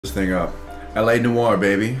This thing up. LA Noire,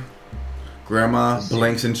 baby. Grandma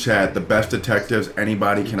blinks in chat. The best detectives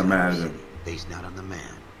anybody can imagine. Based not on the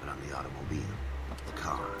man, but on the automobile. The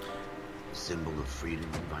car. A symbol of freedom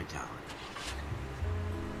and vitality.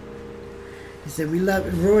 He said, we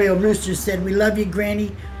love, Royal Rooster said, we love you,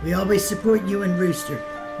 Granny. We always support you and Rooster.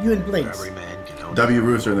 You and Blinks. Every man can W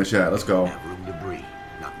Rooster in the chat. Let's go. have room to breathe.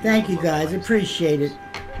 Thank you, guys. Appreciate it.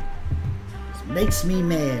 This makes me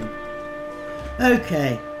mad.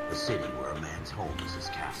 Okay. The city where a man's home is his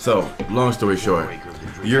castle. So, long story short,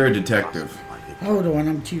 you're a detective. Hold on,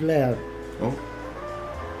 I'm too loud. Oh.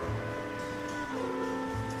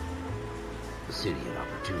 The city of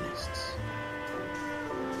opportunists.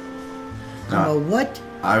 Nah, What?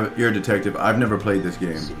 you're a detective. I've never played this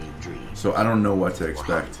game, City of dreams. so I don't know what to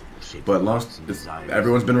expect. But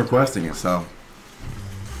everyone's been requesting it, so.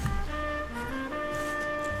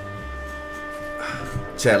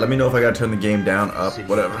 Chat, let me know if I gotta turn the game down, up,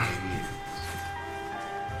 whatever.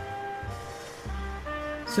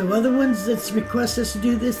 So other ones that request us to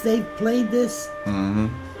do this, they've played this? Mm-hmm.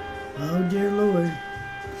 Oh, dear Lord.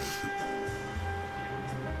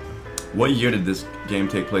 What year did this game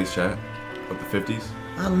take place, chat? What, the 50s?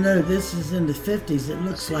 I don't know. This is in the 50s, it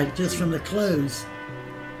looks like, just from the clothes.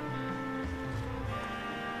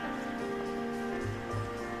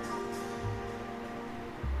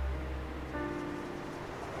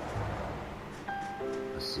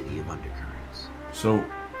 A city of undercurrents. So,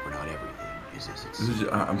 Where not everything is as it this is, seems.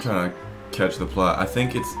 I'm trying to catch the plot. I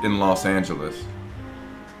think it's in Los Angeles.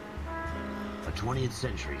 A 20th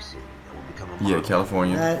century city that will become a Yeah, model.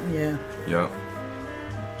 California. Yeah. Yeah.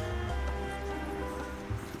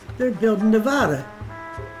 They're building Nevada.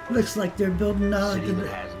 Looks like they're building, A city that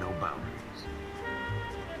has no boundaries.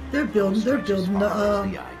 they're building Stretches the, far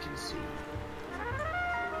as the eye can see.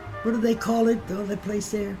 what do they call it? The other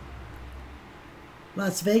place there?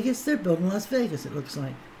 Las Vegas? They're building Las Vegas, it looks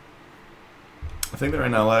like. I think they're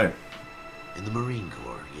in LA. In the Marine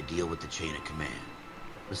Corps, you deal with the chain of command.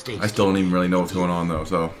 Mistakes I still don't get even made, really know what's you going on though,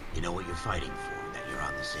 so. You know what you're fighting for, and that you're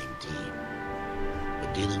on the same team.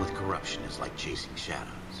 But dealing with corruption is like chasing shadows.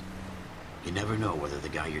 You never know whether the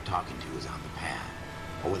guy you're talking to is on the pad,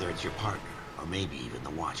 or whether it's your partner, or maybe even the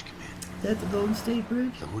watch commander. Is that the Golden State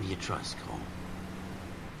Bridge? So who do you trust, Cole?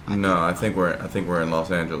 No, I think we're in Los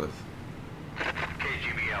Angeles.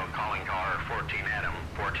 KGBL calling caller 14 Adam.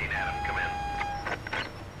 14 Adam, come in.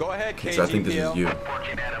 Go ahead, KGPL. So I think this is you.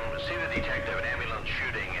 14 Adam, see the detective an ambulance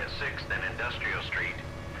shooting at 6th and Industrial Street.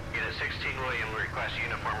 Unit 16 William requests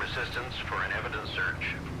uniform assistance for an evidence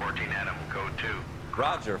search. 14 Adam, code 2.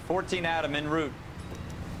 Roger, 14 Adam en route.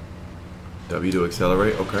 W to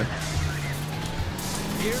accelerate, okay.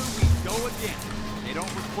 Here we go again. They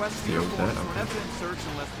don't request Deal with uniforms that, for okay. an evidence search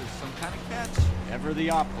unless there's some kind of catch. Ever the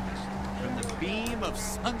optimist. From the beam of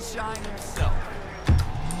sunshine himself.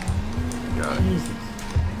 Got it. Jesus.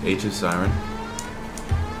 H is siren.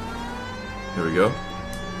 Here we go.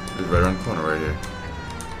 It's right around the corner right here.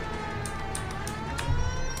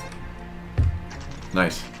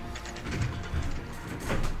 Nice.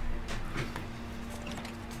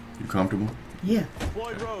 You comfortable? Yeah.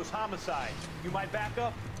 Floyd Rose, homicide. You might back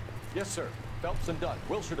up? Yes, sir. Phelps and Dunn,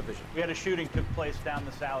 Wilshire Division. We had a shooting took place down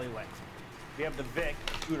this alleyway. We have the Vic,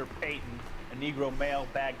 Scooter Payton, a Negro male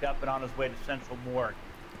bagged up and on his way to Central Morgue.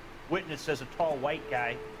 Witness says a tall white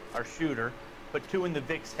guy, our shooter, put two in the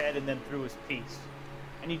Vic's head and then threw his piece.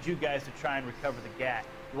 I need you guys to try and recover the gat.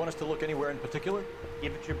 You want us to look anywhere in particular?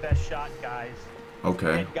 Give it your best shot, guys.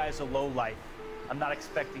 Okay. Dead guy's a low life. I'm not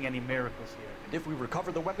expecting any miracles here. And if we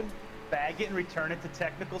recover the weapon? Bag it and return it to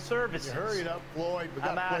technical services. Hurry it up, Floyd. We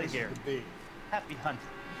I'm got outta places here. to be. Happy hunting.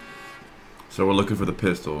 So we're looking for the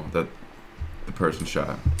pistol that the person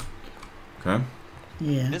shot. Okay?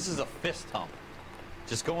 Yeah. This is a fist hump.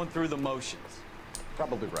 Just going through the motions.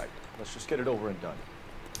 Probably right. Let's just get it over and done.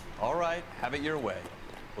 All right, have it your way.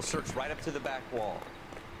 We'll search right up to the back wall.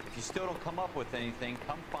 If you still don't come up with anything,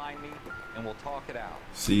 come find me and we'll talk it out.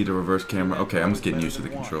 C to reverse camera. Okay, I'm just getting used to the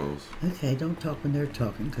controls. Okay, don't talk when they're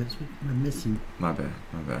talking, because we're missing My bad,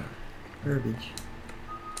 my bad. verbiage.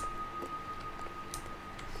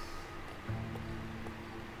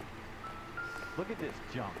 Look at this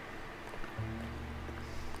junk.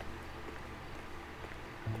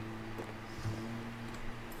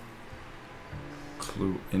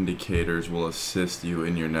 Clue indicators will assist you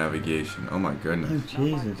in your navigation. Oh my Oh, goodness.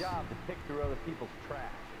 Jesus. job to pick through other people's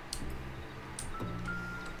trash.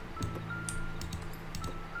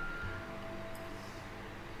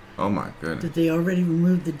 Oh my goodness. Did they already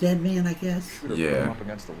remove the dead man, I guess? Shooter Yeah. put him up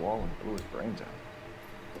against the wall and blew his brains out.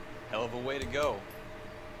 Hell of a way to go.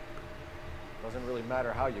 Doesn't really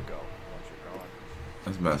matter how you go once you're gone.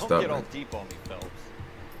 That's messed Don't up. get all Man. deep on me, Phelps.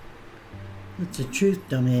 It's the truth,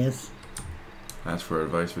 dumbass. Ask for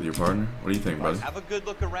advice with your partner. What do you think, buddy? Have a good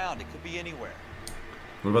look around. It could be anywhere.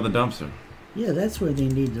 What about the dumpster? Yeah, that's where they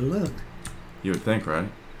need to look. You would think, right?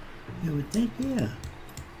 You would think, yeah.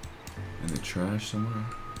 In the trash somewhere?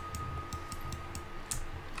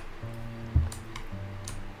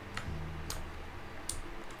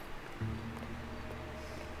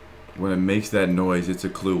 When it makes that noise, it's a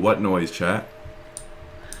clue. What noise, chat?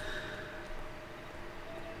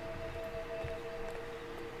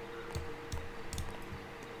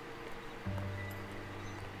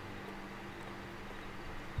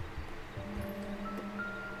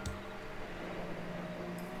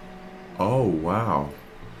 Oh, wow.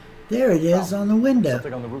 There it is on the window.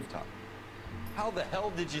 Something on the rooftop. How the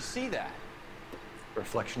hell did you see that?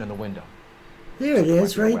 Reflection in the window. There it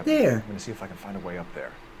is, right there. I'm gonna see if I can find a way up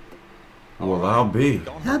there. Well, I'll be.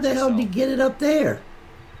 Don't How hurt the hell did you yourself. get it up there?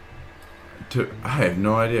 I have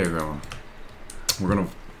no idea, Grandma. We're gonna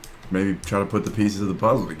maybe try to put the pieces of the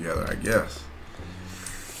puzzle together, I guess.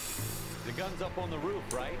 The gun's up on the roof,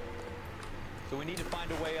 right? So we need to find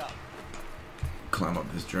a way up. Climb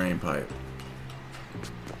up this drain pipe.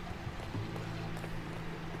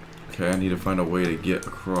 Okay, I need to find a way to get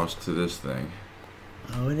across to this thing.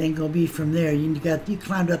 Oh, it ain't gonna be from there. You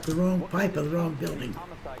climbed up the wrong pipe of the wrong building.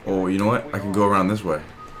 Oh, you know what? I can go around this way.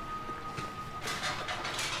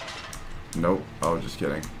 Nope. I was just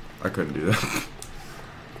kidding. I couldn't do that.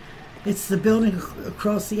 It's the building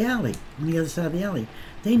across the alley, on the other side of the alley.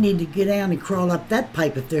 They need to get down and crawl up that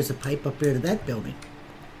pipe if there's a pipe up there to that building.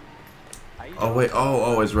 Oh, wait.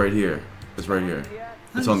 Oh, it's right here. It's right here.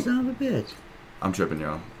 It's Oh, on. son of a bitch. I'm tripping,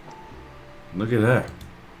 y'all. Look at that.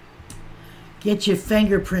 Get your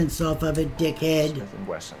fingerprints off of it, dickhead. Smith &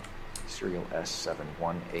 Wesson, serial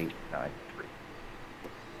S71893.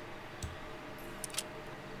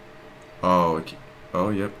 Oh,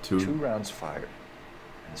 yep. Two Two. rounds fired.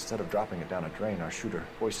 Instead of dropping it down a drain, our shooter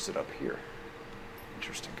hoists it up here.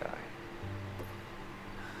 Interesting guy.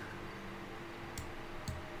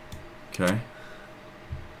 Okay.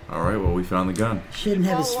 All right. Well, we found the gun. Shouldn't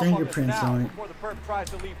have his fingerprints on it. Before the perp tries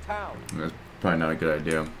to leave town. That's probably not a good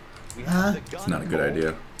idea. We Huh? have the gun. It's not a good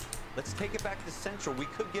idea. Let's take it back to Central. We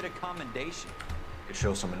could get a commendation. Could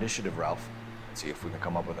show some initiative, Ralph. And see if we can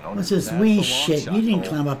come up with an owner. What's this That's wee a long shit? shot, You didn't though.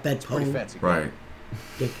 climb up that It's pretty pole, fancy. Right.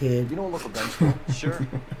 dickhead. You know a local gun store? Sure.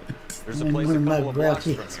 There's a And place one a of my couple of blocks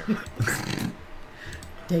grouchy- from here.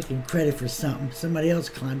 Taking credit for something. Somebody else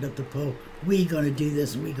climbed up the pole. We gonna do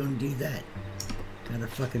this and we gonna do that. Got a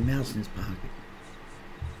fucking mouse in his pocket.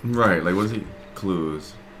 Right. Like, what is he?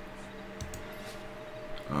 Clues.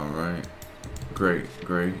 All right. Great.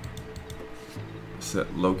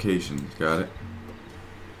 Set locations. Got it.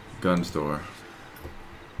 Gun store.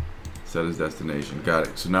 Set his destination. Got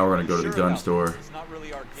it. So now we're gonna go to the Sure gun enough, store. it's not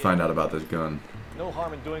really our Find gig. out about this gun. No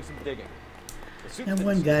harm in doing some digging. The suit That fits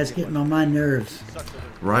one guy's pretty getting well. on my nerves. Such a little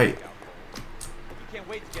Right. workout. You can't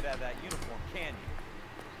wait to get out of that uniform, can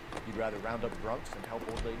you? You'd rather round up drunks and help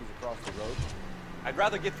old ladies across the road? I'd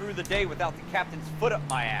rather get through the day without the captain's foot up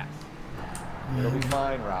my ass. It'll be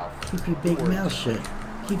fine, Ralph. Keep your big mouth shut.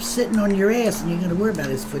 Keep sitting on your ass and you're gonna worry about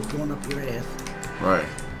his foot going up your ass. Right.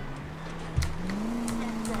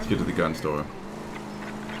 Let's get to the gun store.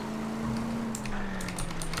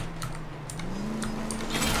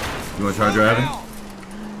 You wanna try driving?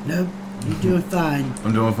 Nope, you're doing fine.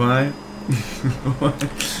 I'm doing fine.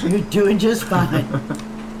 You're doing just fine.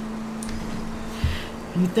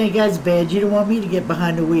 You think that's bad? You don't want me to get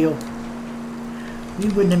behind the wheel. We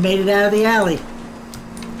wouldn't have made it out of the alley.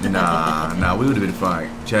 Nah, we would have been fine.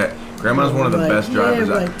 Chat, Grandma's one of the Right, best drivers.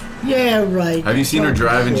 Yeah, right. Yeah, right. Have you seen her Talking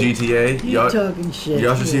drive in shit. GTA? You're talking shit. You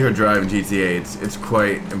also see yeah. her drive in GTA. It's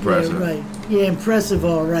quite impressive. Yeah, right. Yeah, impressive,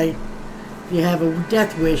 all right. If you have a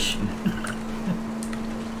death wish.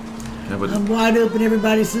 Yeah, but I'm wide open.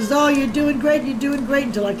 Everybody says, "Oh, you're doing great. You're doing great."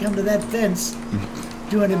 Until I come to that fence,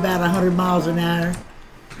 doing about 100 miles an hour.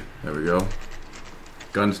 there we go.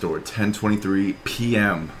 Gun store, 10:23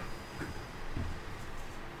 p.m.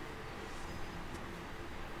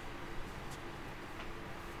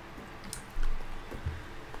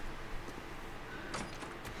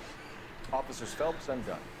 Officers Phelps and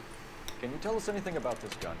Gunn. Can you tell us anything about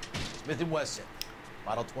this gun? Smith & Wesson,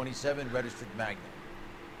 Model 27, registered Magnum.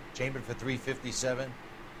 Chambered for .357,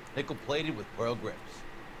 nickel-plated with pearl grips.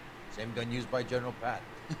 Same gun used by General Patton.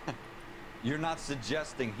 You're not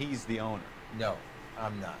suggesting he's the owner. No,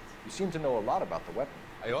 I'm not. You seem to know a lot about the weapon.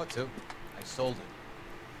 I ought to. I sold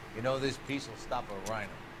it. You know, this piece will stop a rhino.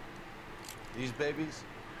 These babies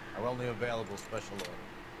are only available special order.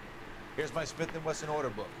 Here's my Smith & Wesson order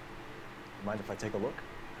book. Mind if I take a look?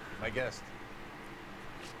 My guest.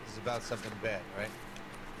 This is about something bad, right?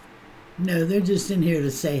 No, they're just in here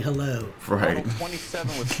to say hello. Right. Model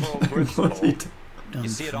 27 with pearl grips. What's he You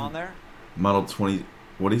see it on there? Model 20.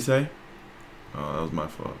 What'd he say? Oh, that was my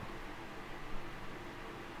fault.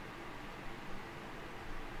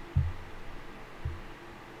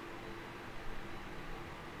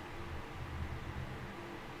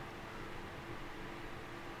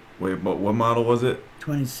 Wait, but what model was it?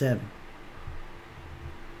 27.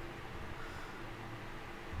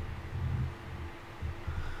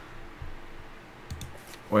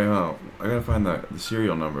 Wait, hold on. I gotta find the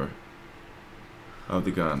serial number of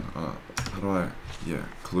the gun. How do I? Yeah,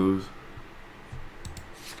 clues.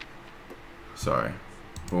 Sorry.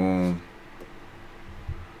 Boom.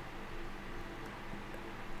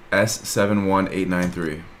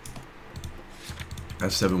 S71893.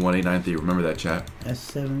 S71893. Remember that, chat?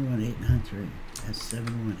 S71893.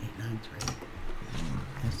 S71893.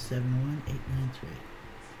 S71893.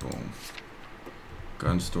 Boom.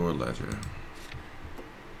 Gun store ledger.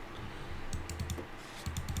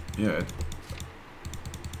 Yeah.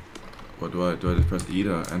 What do I just press E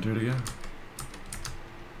to enter it again?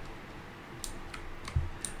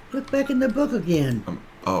 Look back in the book again.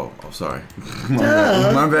 Oh, sorry.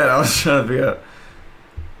 My bad. I was trying to figure out.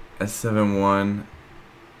 S71893.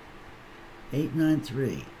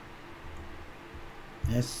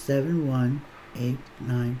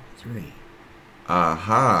 S71893.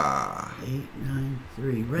 Aha.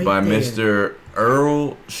 893. Right by there. Mr.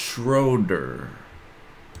 Earl Schroeder.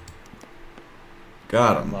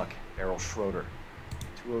 Got him. Luck. Errol Schroeder.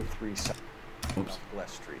 203 South Oops.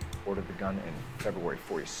 West Street. Ordered the gun in February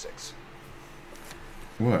 46.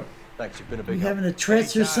 What? Thanks. You've been a You big help. having a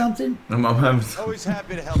Tretz or something? I'm having. Always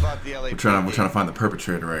happy to help out the LA. We're trying to find the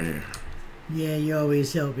perpetrator right here. Yeah, you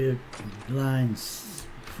always help your lines.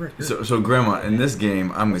 Fricker. So Grandma, in this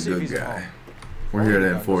game, I'm the Let's see if good he's guy. home. We're here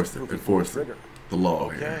to enforce the law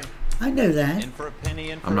here. I know that. In for a penny,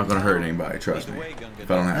 in for I'm not gonna a hurt pound. anybody. Trust Either me. way, gun If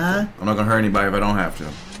I don't have Huh? to, I'm not gonna hurt anybody if I don't have to.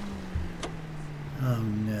 Oh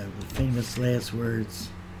no, the famous last words.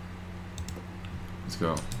 Let's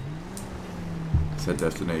go. Set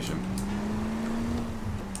destination.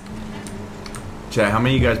 Chat, how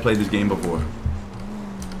many of you guys played this game before?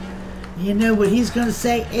 You know what he's gonna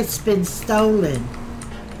say? It's been stolen.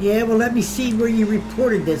 Yeah, well let me see where you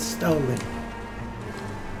reported that stolen.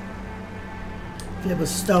 If it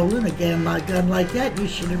was stolen, a gun like that, you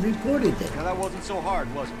should have reported it. Now that wasn't so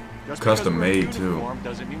hard, was it? Just Custom because we're in made, too. uniform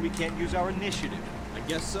doesn't mean we can't use our initiative. I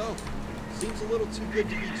guess so. Seems a little too good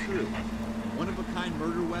to be true. One-of-a-kind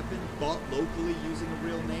murder weapon bought locally using a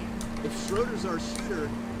real name. If Schroeder's our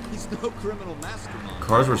shooter, he's no criminal mastermind.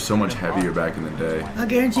 Cars were so much heavier back in the day. I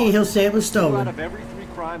guarantee he'll say it was 2 out stolen. of every 3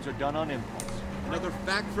 crimes are done on impulse. Another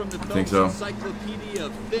fact from the think Phelps so. Encyclopedia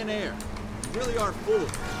of Thin Air. You really are full of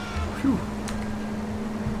it. Phew.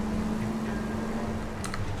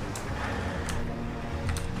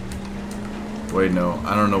 Wait, no.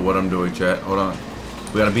 I don't know what I'm doing, chat. Hold on.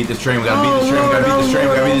 We gotta beat this train. We gotta beat this train. We gotta beat this train.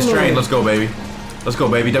 We gotta beat this train. Let's go, baby. Let's go,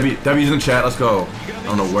 baby. W's in the chat. Let's go. I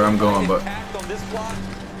don't know where I'm going, but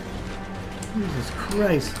Jesus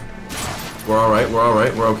Christ. we're all right. We're all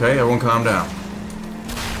right. We're okay. Everyone, calm down.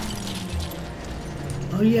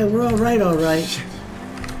 Oh yeah, we're all right, all right.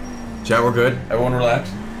 Chat, we're good. Everyone, relax.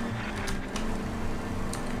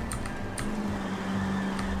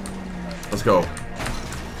 Let's go.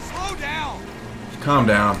 Slow down! Calm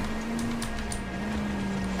down.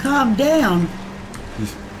 Calm down.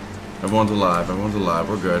 Everyone's alive. Everyone's alive.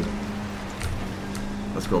 We're good.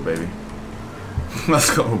 Let's go, baby.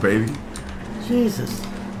 Let's go, baby. Jesus.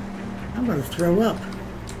 I'm gonna throw up.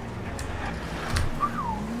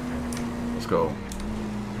 Let's go.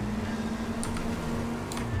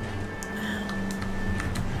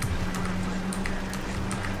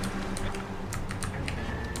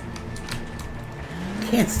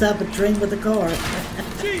 Can't stop a train with a car.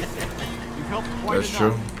 You helped quite That's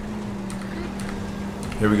enough. true.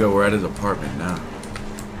 Here we go. We're at his apartment now.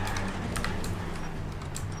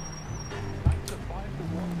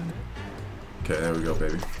 Okay, there we go,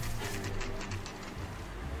 baby.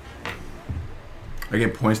 I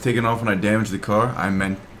get points taken off when I damage the car. I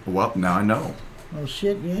meant, well, now I know. Oh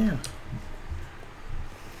shit, yeah.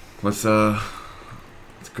 Let's go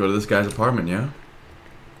to this guy's apartment, yeah?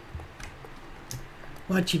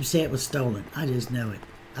 Watch him say it was stolen. I just know it.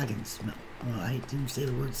 I can smell. Well, I didn't say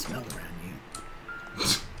the word smell around you.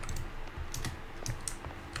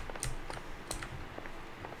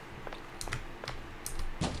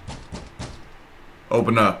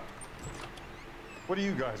 Open up. What do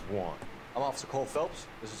you guys want? I'm Officer Cole Phelps.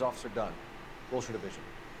 This is Officer Dunn. Wilshire Division.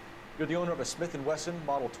 You're the owner of a Smith & Wesson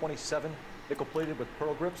Model 27, nickel-plated with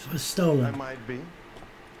pearl grips? It was stolen. I might be.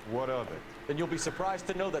 What of it? Then you'll be surprised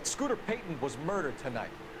to know that Scooter Payton was murdered tonight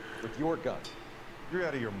with your gun. You're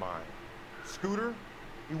out of your mind. Scooter?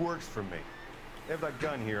 He works for me. I have that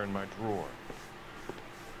gun here in my drawer.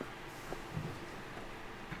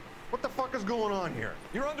 What the fuck is going on here?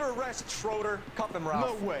 You're under arrest, Schroeder. Cuff him,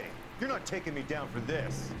 Ralph. No way. You're not taking me down for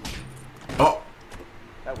this. Oh.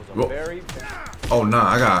 That was a Whoa. very... Oh, nah,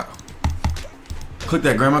 I got... Click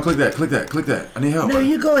that, Grandma. Click that. Click that. Click that. I need help. No,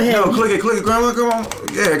 you go ahead. No, click it, Grandma. Come on.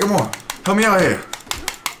 Yeah, come on. Help me out here.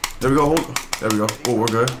 There we go. Hold. There we go. Oh, we're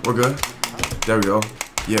good. We're good. There we go.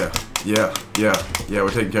 Yeah. We're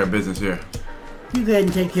taking care of business here. You go ahead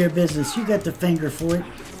and take care of business. You got the finger for it.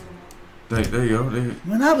 There you go.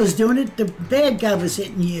 When I was doing it, the bad guy was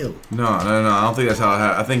hitting you. No. I don't think that's how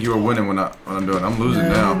I think you were winning when I'm doing it. I'm losing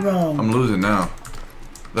now. You're wrong. I'm losing now.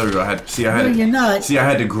 There we go. I had No, you're not. See, I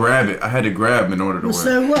had to grab it. I had to grab him in order to Well, win.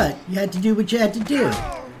 so what? You had to do what you had to do.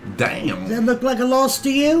 Damn. Does that look like a loss to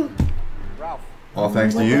you? Ralph. All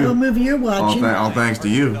thanks to What you. movie you're watching? All thanks to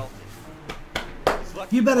you.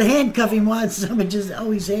 You better handcuff him while someone just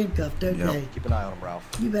always handcuffed, okay? Yep. Keep an eye on him, Ralph.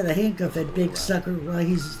 You better handcuff that big sucker while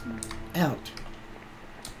he's out.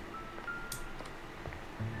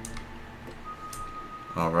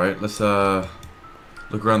 All right, let's look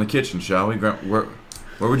around the kitchen, shall we?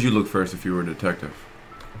 Where would you look first if you were a detective?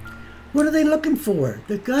 What are they looking for?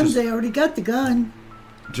 The guns, they already got the gun.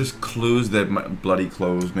 Just clues that bloody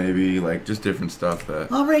clothes, maybe, like just different stuff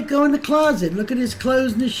that. All right, go in the closet. Look at his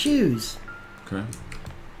clothes and his shoes. Okay.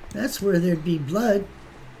 That's where there'd be blood.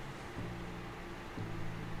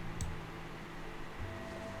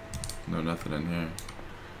 No, nothing in here.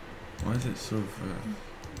 Why is it so fast?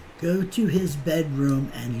 Go to his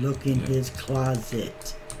bedroom and look in his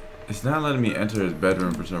closet. It's not letting me enter his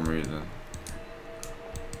bedroom for some reason.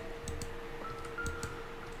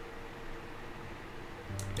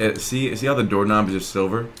 See how the doorknob is just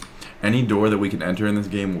silver? Any door that we can enter in this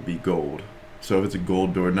game will be gold. So if it's a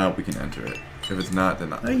gold doorknob, we can enter it. If it's not, then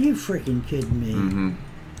not. Are you freaking kidding me? Mm-hmm.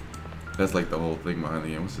 That's like the whole thing behind the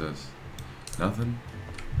game. What's this? Nothing?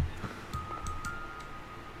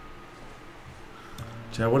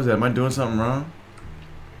 Chad, what is that? Am I doing something wrong?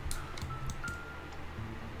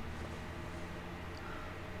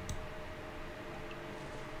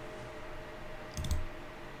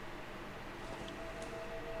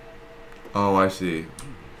 Oh, I see.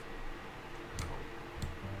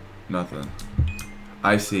 Nothing.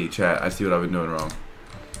 I see, chat. I see what I've been doing wrong.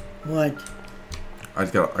 What? I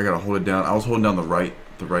gotta hold it down. I was holding down the right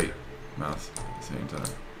mouse at the same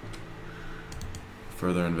time.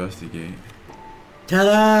 Further investigate.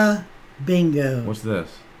 Ta-da! Bingo. What's this?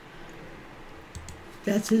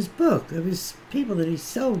 That's his book of his people that he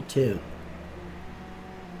sold to.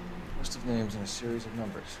 List of names and a series of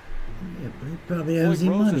numbers. Yeah, but he probably owes him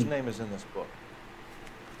Rose's money. name is in this book.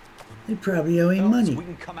 They probably owe him Fellas, money. we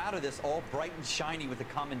can come out of this all bright and shiny with a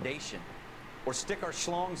commendation. Or stick our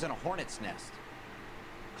schlongs in a hornet's nest.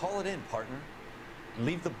 Call it in, partner. And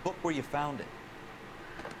leave the book where you found it.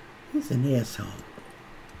 He's an asshole.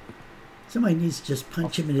 Somebody needs to just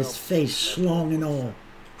punch him in his face, schlong and all.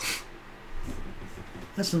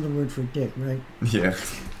 That's another word for dick, right? Yeah.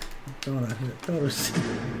 Thought it was.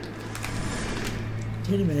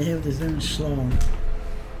 Hit him in the head with his own schlong.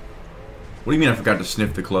 What do you mean I forgot to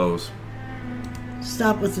sniff the clothes?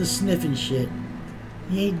 Stop with the sniffing shit.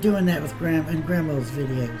 He ain't doing that with Grandma's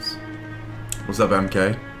videos. What's up,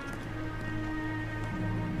 MK?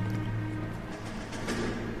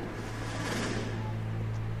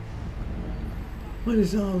 What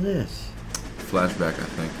is all this? Flashback, I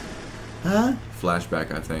think. Huh?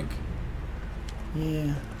 Flashback, I think.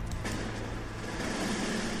 Yeah.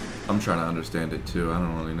 I'm trying to understand it too. I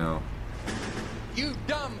don't really know. You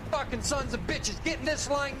dumb fucking sons of bitches, get in this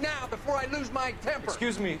line now before I lose my temper.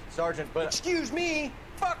 Excuse me, Sergeant, but... Excuse me?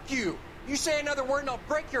 Fuck you. You say another word and I'll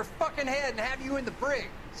break your fucking head and have you in the brig.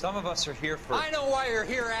 Some of us are here for... I know why you're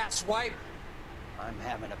here, asswipe. I'm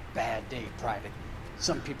having a bad day, Private.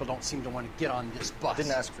 Some people don't seem to want to get on this bus.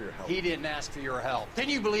 Didn't ask for your help. He didn't ask for your help. Can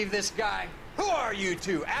you believe this guy? Who are you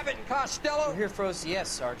two? Abbott and Costello? We're here for OCS,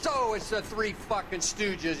 Sergeant. So it's the three fucking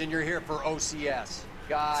stooges and you're here for OCS.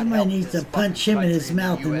 God Somebody help needs this to punch him in his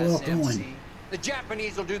mouth and walk USMC. on. The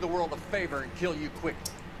Japanese will do the world a favor and kill you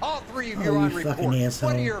quickly. All three of you Oh, are on you report. fucking asshole.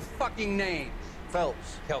 What are your fucking names?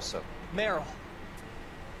 Phelps. Kelso. Merrill.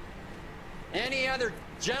 Any other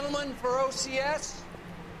gentlemen for OCS?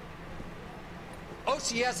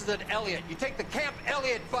 OCS is at Elliott. You take the Camp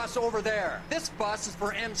Elliott bus over there. This bus is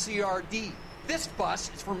for MCRD. This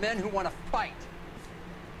bus is for men who want to fight.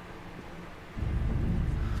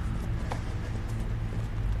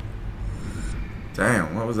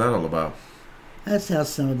 Damn, what was that all about? That's how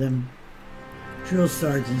some of them drill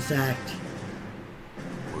sergeants act.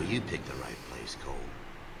 Well, you picked the right place, Cole.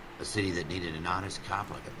 A city that needed an honest cop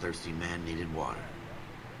like a thirsty man needed water.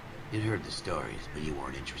 You'd heard the stories, but you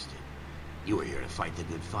weren't interested. You were here to fight the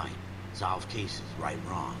good fight, solve cases, right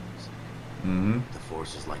wrongs. The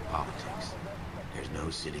force is like politics. There's no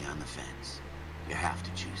sitting on the fence. You have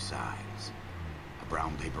to choose sides. A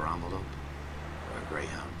brown paper envelope or a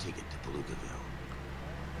Greyhound ticket to Palookaville.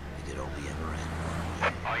 It could only ever end.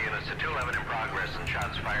 All units to 211 in progress and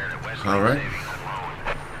shots fired at West All right. Savings and Loan.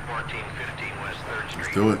 1415 West 3rd Street.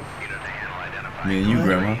 Let's do it. Unit to handle identified. Me and you,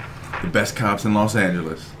 Grandma. The best cops in Los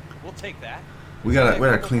Angeles. We'll take that. We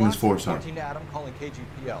gotta clean this force up. 14 Adam calling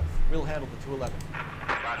KGPL. We'll handle the 211.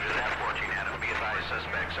 Roger that, 14 Adam. Be advised,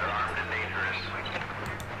 suspects are armed and dangerous.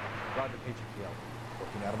 Roger, KGPL.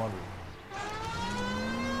 14 Adam on route.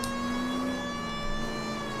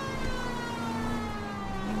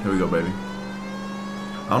 Here we go, baby.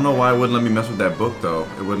 I don't know why it wouldn't let me mess with that book, though.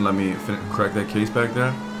 It wouldn't let me crack that case back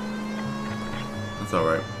there. That's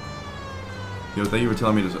alright. Yo, thank you for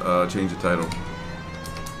telling me to change the title.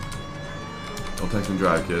 Don't text and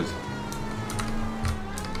drive, kids.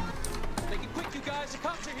 Make it quick, you guys. The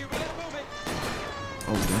cops are here. We gotta move it.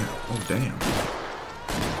 Oh, damn. Oh, damn.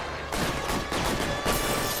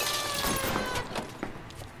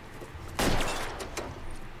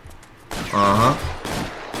 Uh-huh.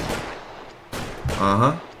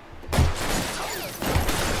 Uh-huh.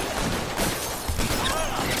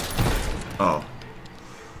 Oh.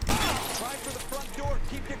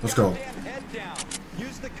 Let's go.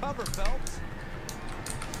 Use the cover, Phelps.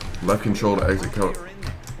 Left control to exit code.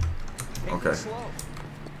 Okay.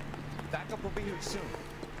 Backup will be here soon.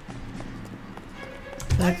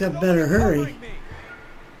 Backup better hurry.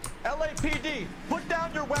 LAPD, put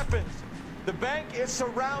down your weapons. The bank is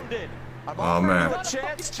surrounded. Oh, man.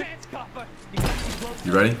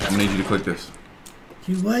 You ready? I'm gonna need you to click this.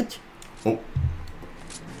 You what? Oh.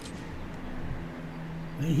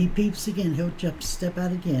 When he peeps again, he'll jump, step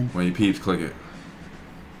out again. When he peeps, click it.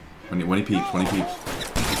 When he peeps.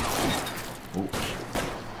 Oh.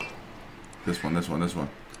 This one.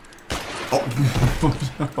 Oh.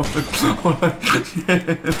 Hold on.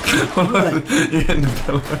 You're hitting the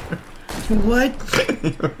pillar. What?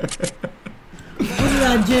 What did I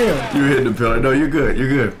do? You were hitting the pillar. No, you're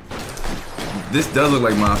good. This does look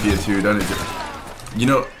like Mafia 2, doesn't it? You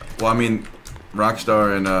know, well, I mean,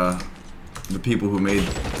 Rockstar and the people who made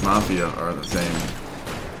Mafia are the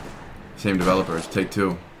same developers.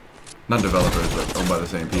 Take-Two. Not developers, but owned by the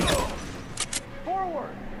same people.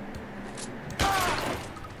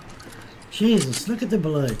 Jesus, look at the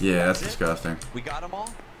blood. Yeah, that's disgusting. We got them all?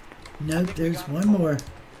 Nope, there's one more.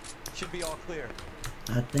 Should be all clear.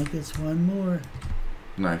 I think it's one more.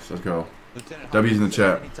 Nice, let's go. Lieutenant W's in the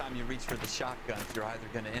chat. Anytime you reach for the shotguns, you're either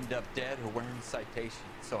going to end up dead or wearing a citation.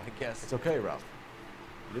 So I guess It's okay, Ralph.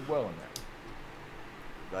 You did well in there.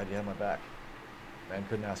 Glad you had my back. Man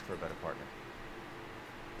couldn't ask for a better partner.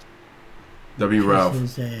 W. Ralph.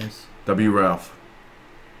 Kiss his ass. W. Ralph.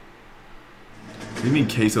 What do you mean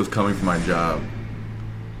queso's coming for my job?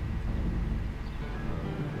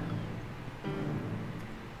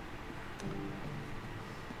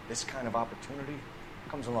 This kind of opportunity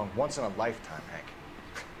comes along once in a lifetime, Hank.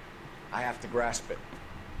 I have to grasp it.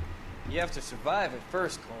 You have to survive it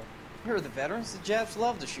first, Cole. Here are the veterans. The Japs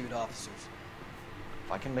love to shoot officers.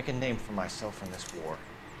 If I can make a name for myself in this war,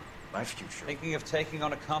 my future. Thinking of taking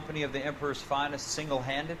on a company of the Emperor's finest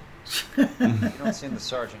single-handed? You don't seem the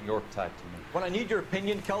Sergeant York type to me. When I need your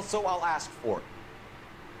opinion, Kelso, I'll ask for it.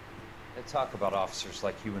 They talk about officers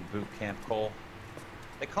like you in boot camp, Cole.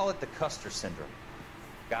 They call it the Custer syndrome.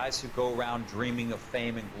 Guys who go around dreaming of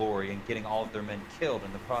fame and glory and getting all of their men killed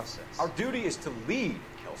in the process. Our duty is to lead,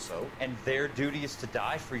 Kelso. And their duty is to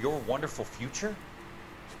die for your wonderful future?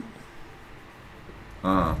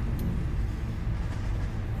 I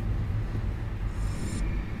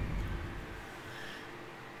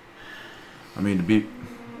mean, to be...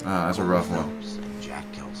 that's a rough one. Jack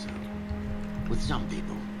Kelso. With some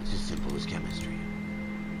people, it's as simple as chemistry.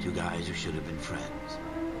 Two guys who should have been friends,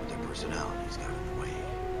 but their personalities got in the way.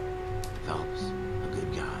 Phelps, a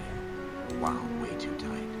good guy, wound way too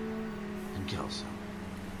tight. And Kelso,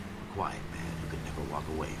 a quiet man who could never walk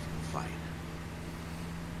away from a fight.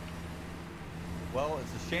 Well,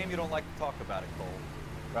 it's a shame you don't like to talk about it, Cole.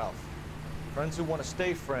 Ralph, friends who want to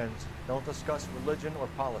stay friends don't discuss religion or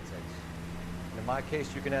politics. And in my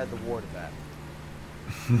case, you can add the war to that.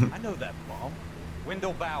 I know that bum.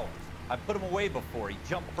 Wendell Bowers. I put him away before. He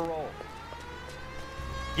jumped parole.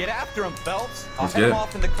 Get after him, Phelps. I'll head him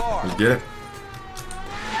off in the car. Let's get it.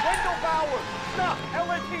 Wendell Bowers! No! up!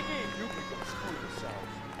 LAPD! You people screw yourselves.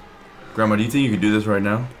 Grandma, do you think you could do this right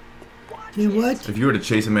now? Do what? If you were to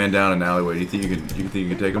chase a man down an alleyway, do you think you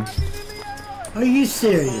could take him? Are you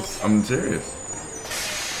serious? I'm serious.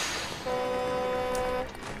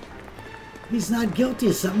 He's not guilty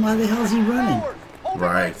of something. Why the hell is he running?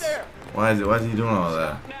 Right. Why is he doing all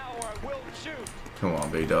that? Come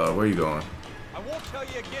on, big dog. Where you going?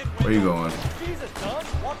 Where you going? Jesus, son,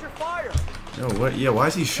 watch your fire. Yo, what? Yeah, why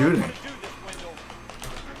is he shooting?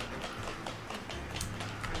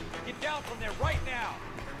 Get down from there right now.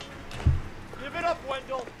 Give it up,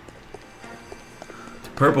 Wendell.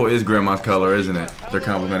 Purple is Grandma's color, isn't it? They're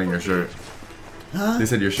complimenting your shirt. Huh? They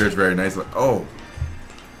said your shirt's very nice. Like, oh,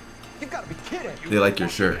 You gotta be kidding. they like your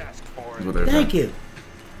shirt. Is what they're Thank saying. you.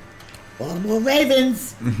 Baltimore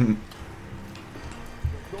Ravens.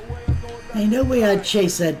 Ain't no way I'd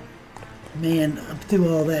chase that man up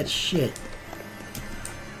through all that shit.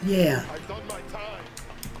 Yeah. I've done my time.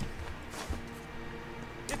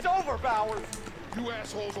 It's over, Bowers. You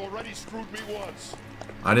assholes already screwed me once.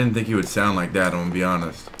 I didn't think he would sound like that. I'm gonna be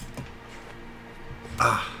honest.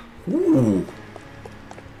 Ah. Ooh.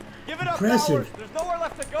 Give it up, Impressive. Bowers. There's nowhere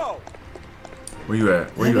left to go. Where you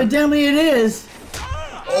at? Where you at? Evidently it is.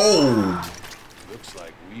 Oh. Looks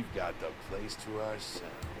like we've got the place to ourselves.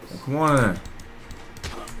 Come on then.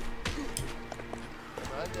 Come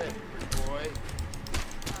on then, boy.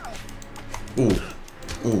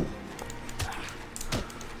 Ooh. Ooh.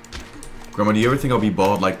 Grandma, do you ever think I'll be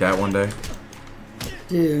bald like that one day?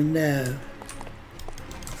 Dude, no.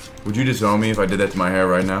 Would you disown me if I did that to my hair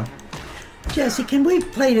right now? Jesse, can we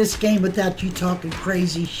play this game without you talking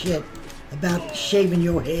crazy shit about shaving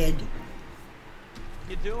your head?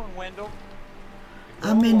 You doing, Wendell?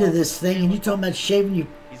 I'm into this thing, and you talking about shaving your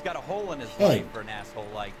He's got a hole in his Hey. life for an asshole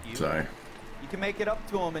like you. Sorry. You can make it up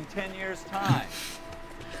to him in 10 years' time.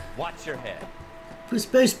 Watch your head. We're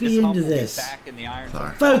supposed to be This hump into will be this. back in the Iron Sorry.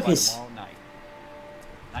 Hotel by Focus. tomorrow night.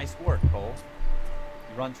 Nice work, Cole.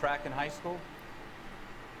 You run track in high school?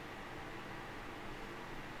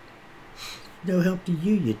 No help to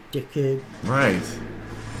you, you dickhead. Right.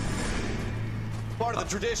 Part of the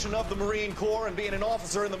tradition of the Marine Corps and being an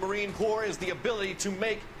officer in the Marine Corps is the ability to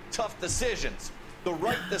make tough decisions. The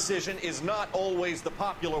right decision is not always the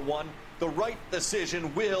popular one. The right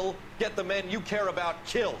decision will get the men you care about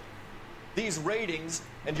killed. These ratings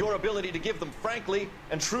and your ability to give them frankly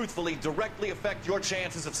and truthfully directly affect your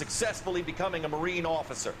chances of successfully becoming a Marine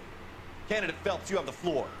officer. Candidate Phelps, you have the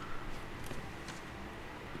floor.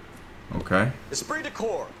 Okay. Esprit de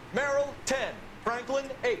Corps, Merrill, 10. Franklin,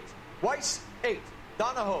 8. Weiss, 8.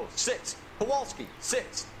 Donahoe, 6. Kowalski,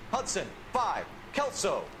 6. Hudson, 5.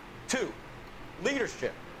 Kelso, 2.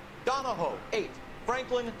 Leadership, Donahoe, 8.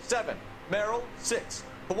 Franklin, 7. Merrill, 6.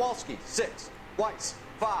 Kowalski, 6. Weiss,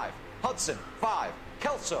 5. Hudson, 5.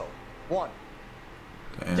 Kelso, 1.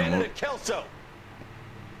 Damn. Candidate Kelso.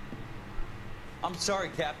 I'm sorry,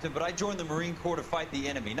 Captain, but I joined the Marine Corps to fight the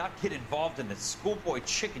enemy, not get involved in this schoolboy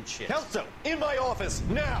chicken shit. Kelso, in my office,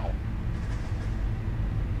 now!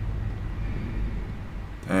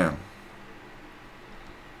 Damn.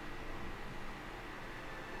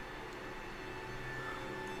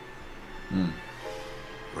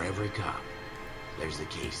 For every cop, there's the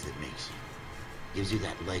case that makes you. Gives you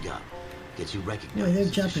that leg up. Gets you recognized. Boy, they're as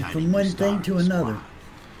a jumping shining from one star thing in to the another. squad.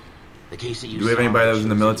 The case that you Do we have saw anybody that was in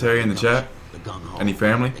the shows military in the chat? the gung-ho, Any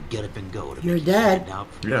family? the get up and go to Your make you dad. stand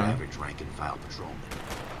out from your Yeah. average rank and file patrolman.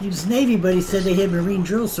 He was Navy, but he said they had Marine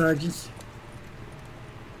drill sergeants.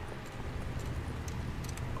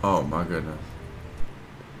 Oh my goodness.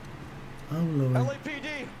 Oh, Lord.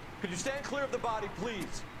 LAPD, could you stand clear of the body,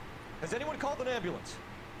 please? Has anyone called an ambulance?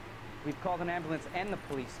 We've called an ambulance and the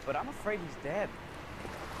police, but I'm afraid he's dead.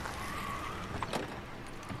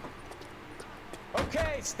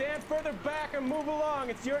 Okay, stand further back and move along.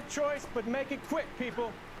 It's your choice, but make it quick,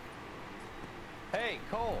 people. Hey,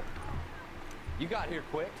 Cole. You got here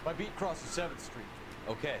quick. My beat crosses 7th Street.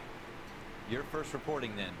 Okay. You're first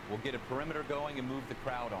reporting then. We'll get a perimeter going and move the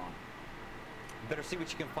crowd on. You better see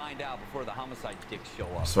what you can find out before the homicide dicks show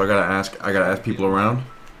up. So I gotta ask people around.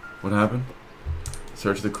 What happened?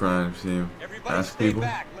 Search the crime scene. Everybody Ask stay people.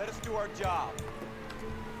 back. Let us do our job.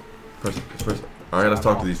 All right, let's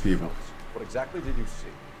talk to these people. What exactly did you see?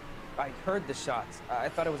 I heard the shots. I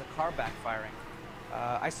thought it was a car backfiring.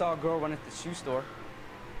 I saw a girl run at the shoe store.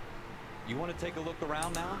 You want to take a look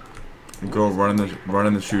around now? Girl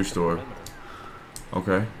running the shoe store.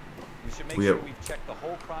 Okay. We should make We sure have- we've checked the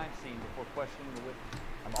whole crime scene before questioning the witness.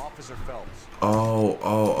 I'm Officer Phelps.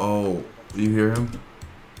 Oh. You hear him?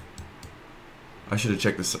 I should have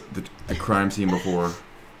checked the crime scene before.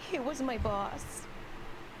 It was my boss.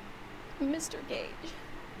 Mr. Gage.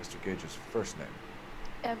 Mr. Gage's first name.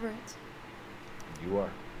 Everett. And you are?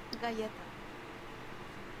 Galleta.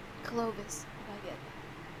 Clovis Galleta.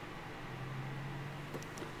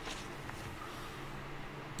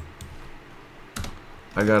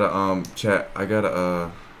 I gotta, chat. I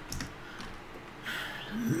gotta,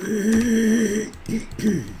 You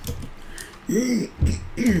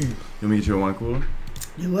want me to get you a wine cooler?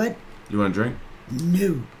 You what? You want a drink?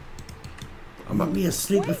 No. I'm Want me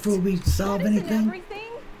asleep before we solve anything?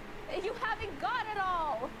 Everything? You haven't got it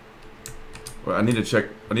all. Well, I need to check.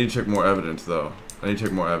 I need to check more evidence, though. I need to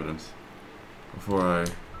check more evidence before I.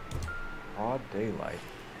 Broad daylight,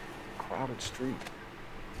 crowded street.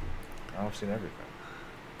 Now I've seen everything.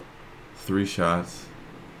 3 shots.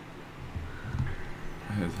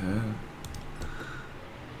 His head.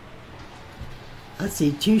 I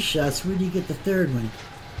see 2 shots. Where do you get the third one?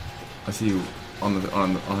 I see you on his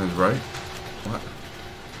right. What?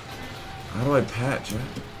 How do I pat, Jack?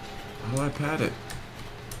 How do I pat it?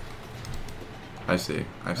 I see.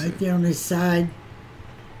 I see. Right there on his side.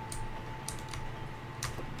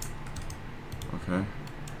 Okay.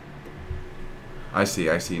 I see.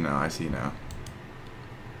 I see now. I see now.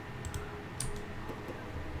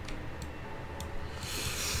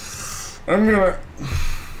 I'm gonna.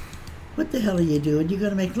 What the hell are you doing? You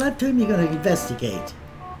gonna make love to him? You're gonna investigate.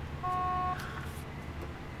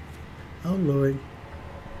 Oh Lord.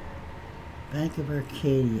 Bank of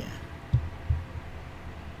Arcadia.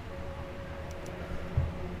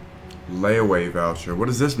 Layaway voucher. What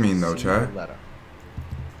does this mean, though, Chad? Letter.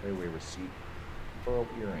 Layaway receipt. Pearl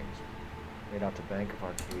earrings. Made out to Bank of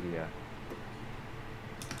Arcadia.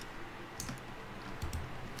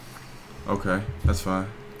 Okay, that's fine.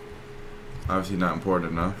 Obviously not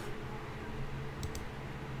important enough.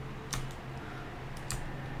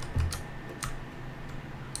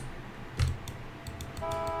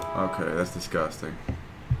 Okay, that's disgusting.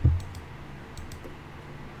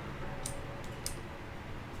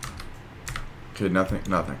 Okay, nothing.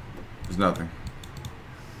 There's nothing.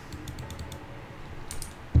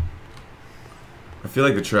 I feel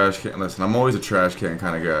like the trash can. Listen, I'm always a trash can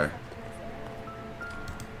kind of guy.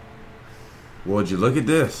 Would you look at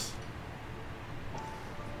this?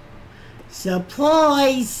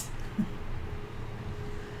 Supplies!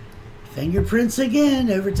 Fingerprints again.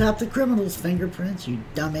 Over top the criminals' fingerprints, you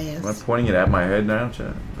dumbass. Am I pointing it at my head now,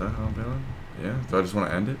 Chad? Is that how I'm feeling? Yeah? Do I just want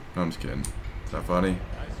to end it? No, I'm just kidding. Is that funny?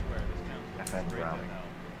 FN Browning.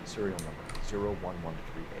 Serial number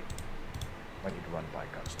 01138. Might need to run by a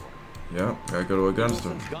gun store. Yep, gotta go to a gun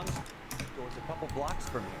store. Gun store's a couple blocks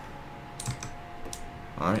from here.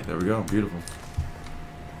 Alright, there we go. Beautiful.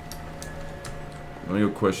 Let me go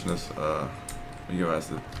question this. Let me go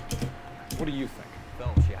ask it. What do you think?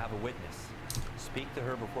 Phelps, you have a witness. Speak to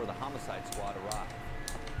her before the homicide squad arrive.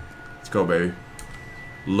 Let's go, baby.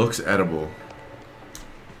 Looks edible.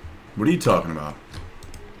 What are you talking about?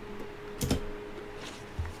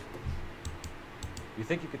 You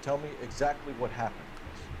think you could tell me exactly what happened?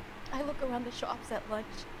 I look around the shops at lunch.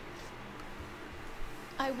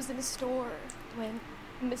 I was in a store when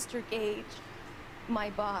Mr. Gage, my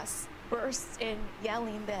boss, bursts in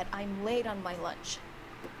yelling that I'm late on my lunch.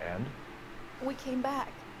 And? We came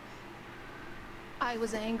back. I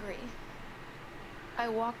was angry. I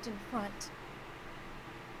walked in front.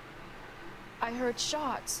 I heard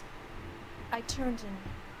shots. I turned and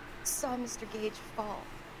saw Mr. Gage fall.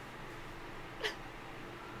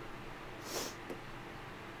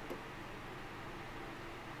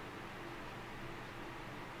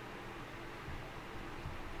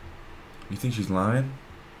 You think she's lying?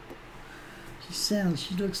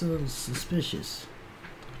 She looks a little suspicious.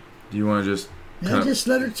 Do you want to just... Now just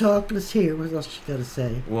let her talk. Let's hear what else she got to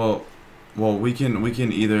say. Well, we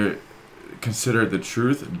can either consider it the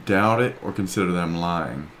truth, doubt it, or consider them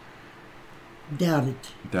lying. Doubt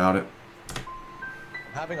it. Doubt it.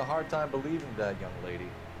 I'm having a hard time believing that, young lady.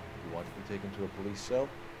 You want to be taken to a police cell?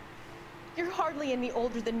 You're hardly any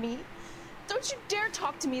older than me. Don't you dare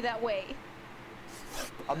talk to me that way.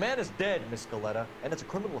 A man is dead, Miss Galletta, and it's a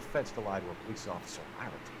criminal offense to lie to a police officer. I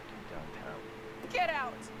will take you downtown. Get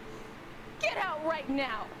out! Get out right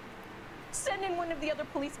now! Send in one of the other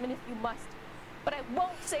policemen if you must, but I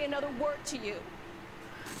won't say another word to you.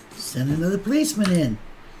 Send another policeman in.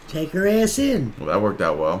 Take her ass in. Well, that worked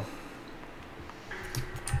out well.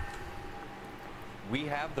 We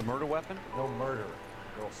have the murder weapon? No murderer.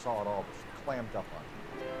 The girl saw it all, but she clammed up on it.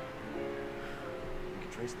 We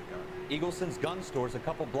can trace the gun. Eagleson's gun store's a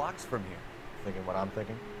couple blocks from here. Thinking what I'm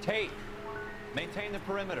thinking? Tate, maintain the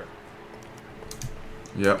perimeter.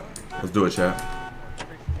 Yep. Let's do it, chat.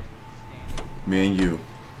 Me and you.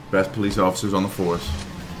 Best police officers on the force.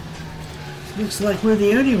 Looks like we're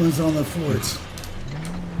the only ones on the force.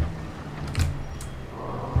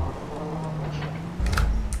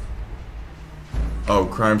 Oh,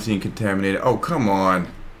 crime scene contaminated. Oh, come on.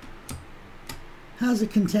 How's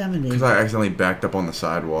it contaminated? Because I accidentally backed up on the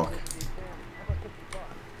sidewalk.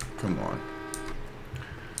 Come on.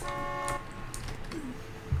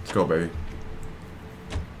 Let's go, baby.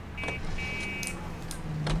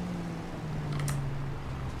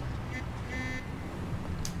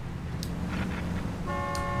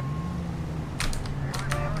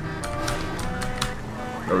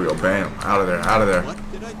 There we go, bam. Out of there, out of there.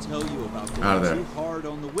 What did I tell you about Out of there. too hard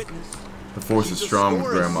on the witness? The force is strong,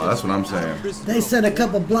 Grandma. That's what I'm saying. They said a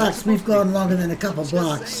couple blocks. We've gone longer than a couple Just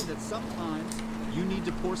blocks. saying that sometimes you need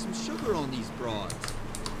to pour some sugar on these broads.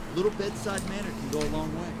 A little bedside manner can go a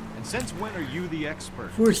long way. And since when are you the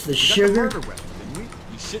expert? Where's the We got sugar? murder weapon, didn't we?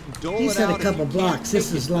 You shouldn't dole He it said out a if couple you blocks. can't This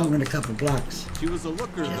take is it, longer though. than a couple blocks. She was a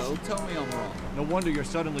looker, though. Tell me I'm wrong. No wonder you're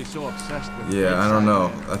suddenly so obsessed with Yeah, I don't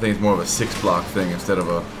know. I think it's more of a 6-block thing instead of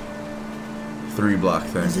a 3-block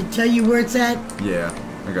thing. Does it tell you where it's at? Yeah,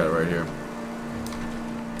 I got it right here.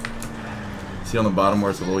 See on the bottom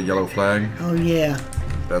where it's a little yellow flag? Oh yeah.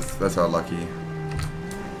 That's our lucky.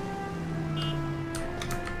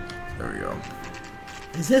 There we go.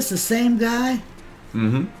 Is this the same guy?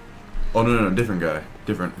 Mm-hmm. Oh no, different guy.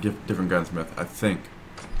 Different gunsmith, I think.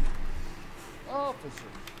 Officer,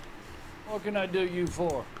 what can I do you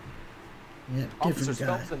for? Yeah, Officer different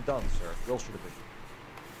guy. Phelps and Dunn, sir, Wilshire Division.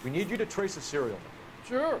 We need you to trace a serial number.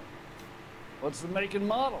 Sure. What's the make and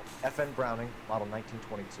model? FN Browning, model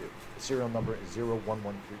 1922. The serial number is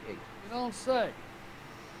 01138. You don't say.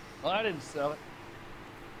 Well, I didn't sell it.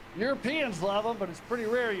 Europeans love them, but it's pretty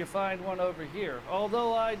rare you find one over here.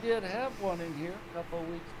 Although I did have one in here a couple of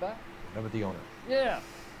weeks back. Remember the owner? Yeah.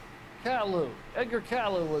 Kalu. Edgar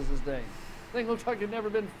Kalu was his name. Thing looked like he'd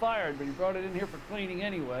never been fired, but he brought it in here for cleaning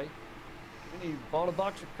anyway. Then he bought a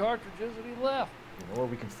box of cartridges and he left. You know where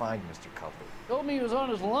we can find Mr. Cutler? Told me he was on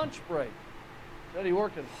his lunch break. Said he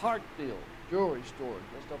worked at Hartfield jewelry store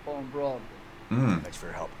just up on Broadway. Thanks for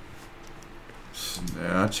your help.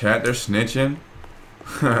 Yeah, chat, they're snitching.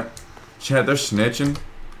 Chat, they're snitching.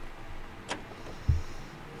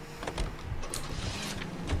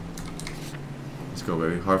 Let's go,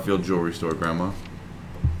 baby. Hartfield jewelry store, Grandma.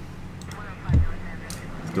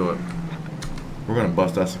 Let's do it. We're gonna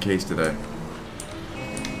bust us a case today.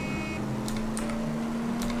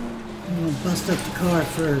 I'm gonna bust up the car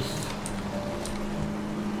first.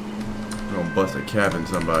 We're gonna bust a cap in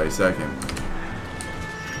somebody second.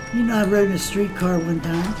 You know, I rode in a streetcar one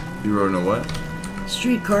time. You rode in a what?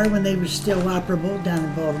 Streetcar when they were still operable down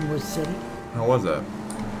in Baltimore City. How was that?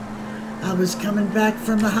 I was coming back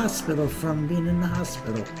from the hospital, from being in the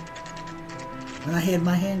hospital. And I had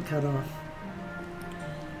my hand cut off.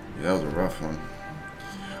 Yeah, that was a rough one.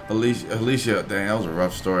 Alicia, dang, that was a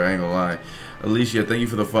rough story, I ain't gonna lie. Alicia, thank you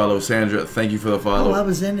for the follow. Sandra, thank you for the follow. Oh, I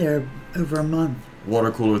was in there over a month.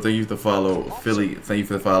 Water Cooler, thank you for the follow. Philly, thank you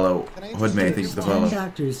for the follow. Hoodman, thank you for the 10 follow.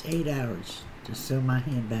 doctors, 8 hours to sew my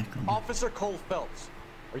hand back on. Officer Cole Phelps,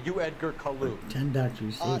 are you Edgar Kalu? 10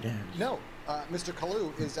 doctors, 8 hours. No, Mr.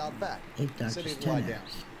 Kalu is out back. 8 He said doctors, he'd 10 lie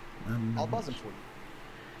hours. down. I'll buzz him for you.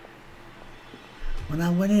 When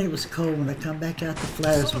I went in, it was cold. When I come back out, the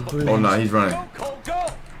flowers were blue. Oh, no, he's running.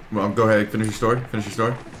 Well, go ahead, finish your story. Finish your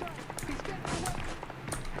story.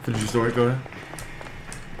 Finish your story, go ahead.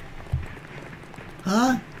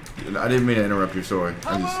 Huh? I didn't mean to interrupt your story.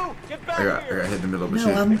 I got hit in the middle of the No,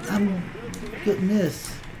 shit. I'm getting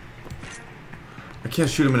this. I can't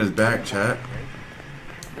shoot him in his back, chat.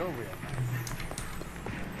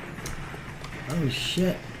 Oh,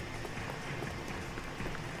 shit.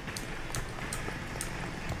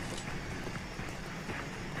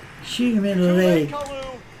 Shoot him in the leg.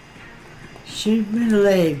 Shoot him in the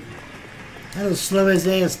leg. That'll slow his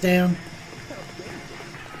ass down.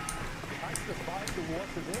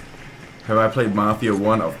 Have I played Mafia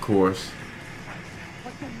 1? Of course.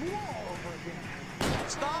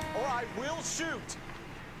 Stop or I will shoot.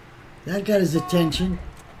 That got his attention.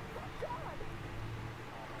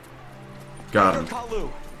 Got him.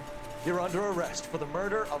 Kalu, you're under arrest for the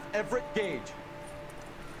murder of Everett Gage.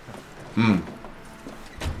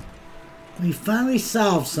 We finally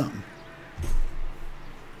solved something.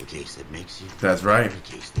 The case that makes you. That's right. The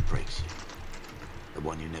case that breaks you. The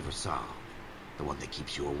one you never solve. The one that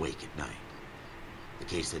keeps you awake at night. The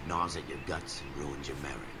case that gnaws at your guts and ruins your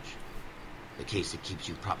marriage. The case that keeps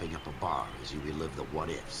you propping up a bar as you relive the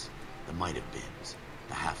what-ifs, the might-have-beens,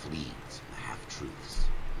 the half-leads, and the half-truths.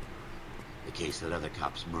 The case that other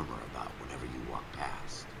cops murmur about whenever you walk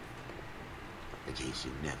past. The case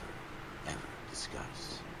you never, ever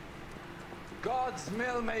discuss. God's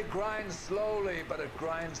mill may grind slowly, but it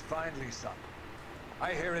grinds finely, son.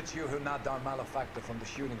 I hear it's you who nabbed our malefactor from the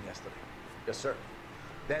shooting yesterday. Yes, sir.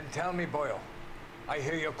 Then tell me, boyo, I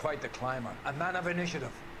hear you're quite the climber, a man of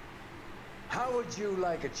initiative. How would you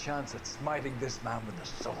like a chance at smiting this man with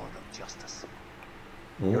the sword of justice?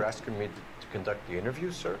 You're asking me to conduct the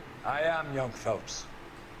interview, sir? I am, young Phelps.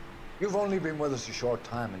 You've only been with us a short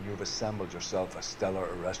time and you've assembled yourself a stellar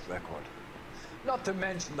arrest record. Not to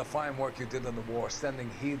mention the fine work you did in the war, sending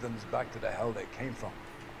heathens back to the hell they came from.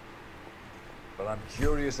 But I'm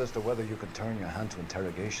curious as to whether you can turn your hand to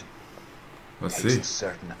interrogation. Let's Takes see. a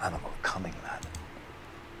certain animal cunning, lad.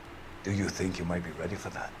 Do you think you might be ready for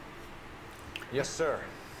that? Yes, sir.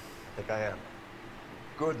 I think I am.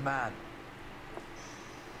 Good man.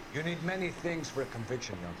 You need many things for a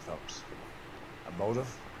conviction, young Phelps. A motive,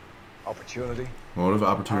 opportunity, Motive,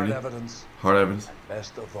 opportunity. hard evidence, Hard evidence. and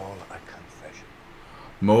best of all, a confession.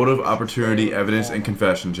 Motive, opportunity, evidence, and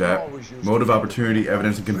confession, chap. Motive, opportunity,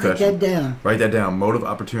 evidence, and confession. Write that down. Write that down. Motive,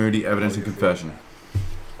 opportunity, evidence, and confession.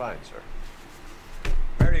 Fine, sir.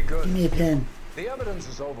 Very good. Give me a pen. The evidence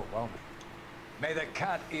is overwhelming. May the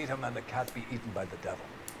cat eat him and the cat be eaten by the devil.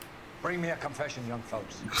 Bring me a confession, young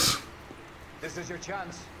Phelps. This is your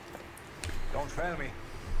chance. Don't fail me.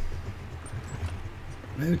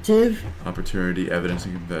 Motive. Opportunity, evidence,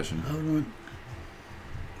 and confession. Hold on.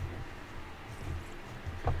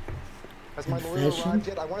 Has my lawyer Confession? arrived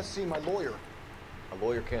yet? I want to see my lawyer. A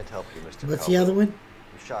lawyer can't help you, Mr. What's Calvin. the other one?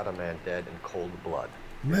 You shot a man dead in cold blood.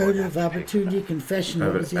 Motive, opportunity, confession.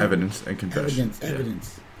 What was the other one? Evidence and confession. Evidence, Yeah.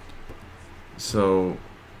 evidence. So,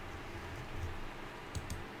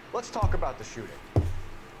 Let's talk about the shooting.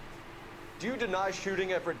 Do you deny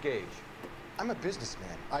shooting Everett Gage? I'm a businessman.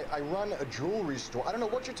 I run a jewelry store. I don't know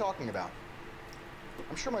what you're talking about.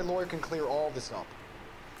 I'm sure my lawyer can clear all this up.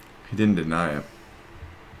 he didn't deny it.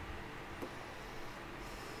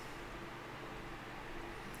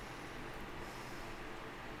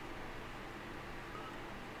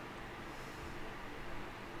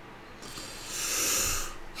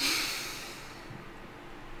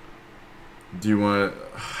 Do you want?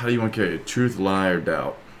 How do you want to carry it? Truth, lie, or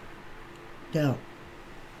doubt? Doubt.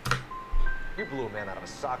 You blew a man out of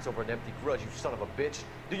his socks over an empty grudge, you son of a bitch.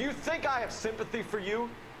 Do you think I have sympathy for you?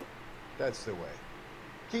 That's the way.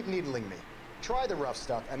 Keep needling me. Try the rough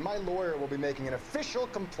stuff, and my lawyer will be making an official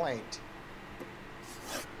complaint.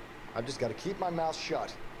 I've just got to keep my mouth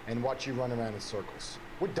shut and watch you run around in circles.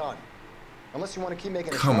 We're done. Unless you want to keep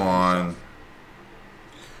making a Come shot of on. yourself.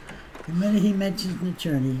 The minute he mentions an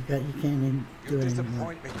attorney, you can't even do You it anymore.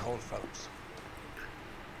 disappoint me, Cole Phelps.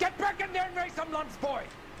 Get back in there and raise some lumps, boy!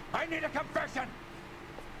 I need a confession!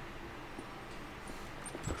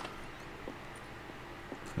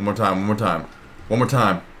 One more time. One more time. One more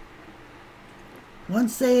time.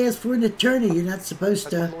 Once they ask for an attorney, you're not supposed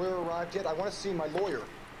Has my to. lawyer arrived yet? I want to see my lawyer.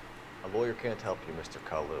 A lawyer can't help you, Mr.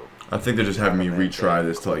 Kalu. I think they're just having me retry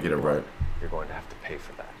this till I get it right. You're going to have to pay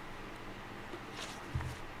for that.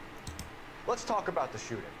 Let's talk about the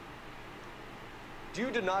shooting. Do you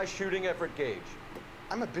deny shooting Everett Gage?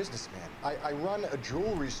 I'm a businessman. I run a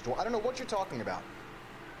jewelry store. I don't know what you're talking about.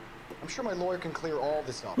 I'm sure my lawyer can clear all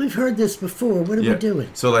this up. We've heard this before. What are we doing?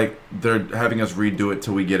 So like they're having us redo it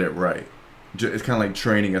till we get it right. It's kind of like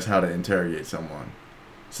training us how to interrogate someone,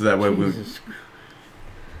 so that way Jesus.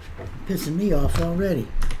 Pissing me off already.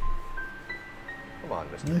 Come on,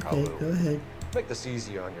 Mr. Okay, Kalu. go ahead. Make this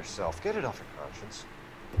easy on yourself. Get it off your conscience.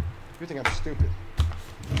 You think I'm stupid?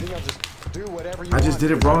 You think I'll just do whatever you I want? just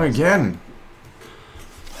did it wrong again.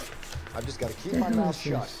 I've just got to keep The my hell mouth is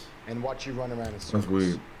shut this? and watch you run around in That's circles.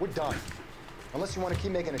 weird. We're done. Unless you want to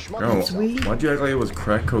keep making a schmuck Girl, of yourself. why'd you act like it was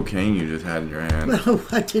crack cocaine you just had in your hand? Well,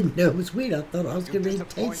 I didn't know it was weed. I thought I was going to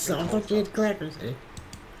taste some. I thought you had crackers in it.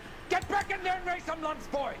 Get back in there and raise some lumps,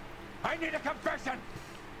 boy! I need a confession!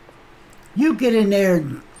 You get in there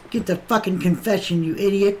and get the fucking confession, you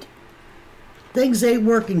idiot. Things ain't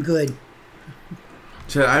working good.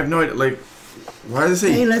 Chad, I have no idea. Like, why does it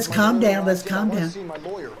say? Hey, let's calm down. Let's calm I want down. to see my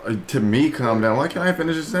lawyer. To me, calm down. Why can't I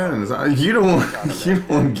finish a sentence? You don't want. You don't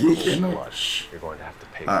want geeking. You're going to have to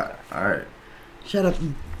pay for All that. right. All right. Shut up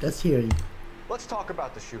and let's hear you. Let's talk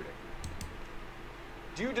about the shooting.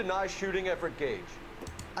 Do you deny shooting Everett Gage?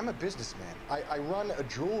 I'm a businessman. I run a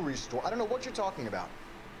jewelry store. I don't know what you're talking about.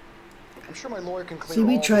 I'm sure my lawyer can clear See,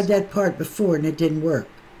 we all tried this that part before and it didn't work.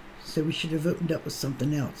 So we should have opened up with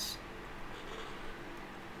something else.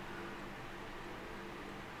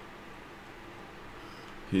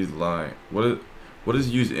 He's lying. What is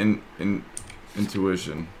use in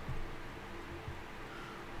intuition?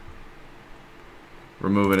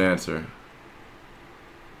 Remove an answer.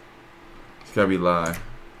 It's gotta be lie.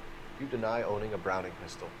 You deny owning a Browning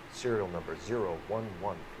pistol, serial number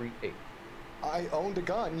 01138. I owned a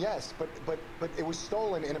gun, yes, but it was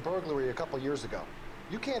stolen in a burglary a couple years ago.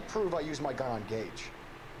 You can't prove I used my gun on Gage.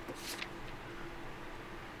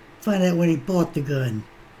 Find out when he bought the gun.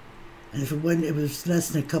 And if it was less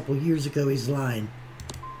than a couple years ago, he's lying.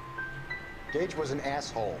 Gage was an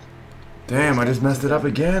asshole. Damn, I just messed it up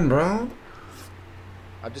again, bro.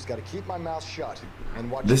 I've just got to keep my mouth shut and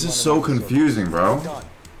watch. This is so confusing, bro. I'm done.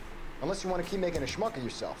 Unless you want to keep making a schmuck of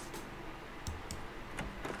yourself.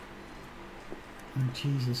 Oh,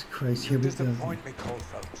 Jesus Christ, here we go. Me, cold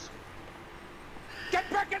folks. Get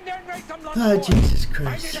back in there and make some lunch. Oh, Jesus I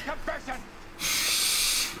Christ. need a confession.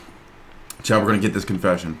 Chad, we're gonna get this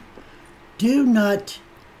confession. Do not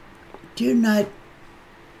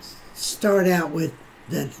start out with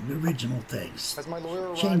the original things. As my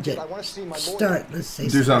lawyer Change it. I want to see my lawyer. Start. Let's say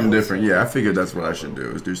Do something else. different. Yeah, I figured that's what I should do.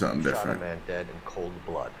 Is do something Shot a different. man dead in cold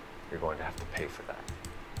blood. You're going to have to pay for that.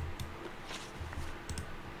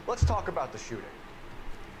 Let's talk about the shooting.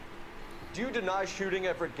 Do you deny shooting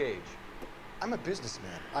Everett Gage? I'm a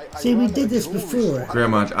businessman. See, we did this before.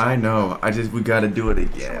 Grandma, I know. We gotta do it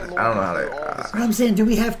again. I don't know how to. But I'm saying, do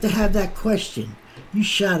we have to have that question? You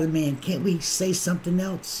shot a man. Can't we say something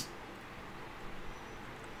else?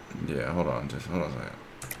 Yeah, hold on. Just hold on a second.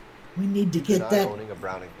 We need to get Deny that. owning a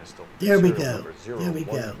Browning pistol. There we Serial go. number There we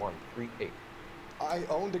go. 01138. I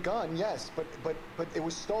owned a gun, yes, but it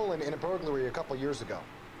was stolen in a burglary a couple years ago.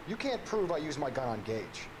 You can't prove I used my gun on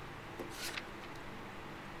Gage.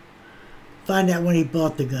 Find out when he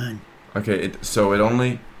bought the gun. Okay, so it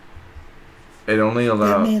only allows.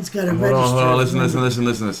 That man's got to register. Hold on.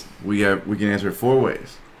 Listen. We can answer it 4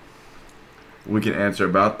 ways. We can answer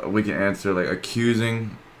like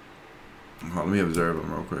accusing. Hold on, let me observe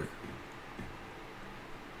them real quick.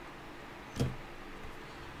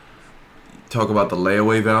 Talk about the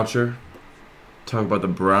layaway voucher. Talk about the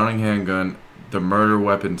Browning handgun, the murder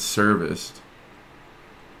weapon serviced.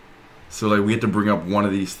 So like we have to bring up one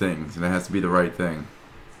of these things, and it has to be the right thing.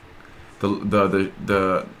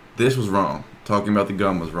 This was wrong. Talking about the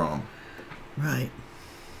gun was wrong. Right.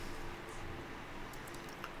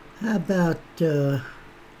 How about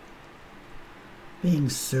being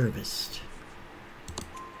serviced?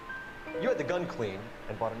 You had the gun cleaned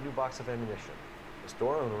and bought a new box of ammunition. The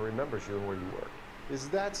store owner remembers you and where you work. Is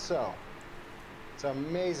that so? It's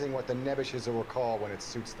amazing what the Nebbishes will recall when it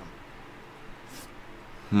suits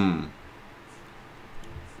them.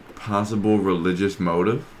 Possible religious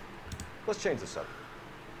motive? Let's change the subject.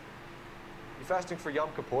 You fasting for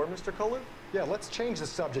Yom Kippur, Mr. Kalu? Yeah, let's change the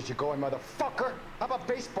subject, you going motherfucker. How about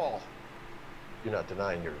baseball? You're not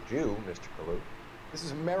denying you're a Jew, Mr. Kalu. This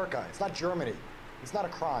is America. It's not Germany. It's not a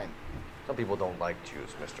crime. Some people don't like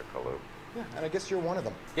Jews, Mr. Kalu. Yeah, and I guess you're one of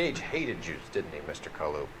them. Gage hated Jews, didn't he, Mr.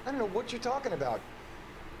 Kalu? I don't know what you're talking about.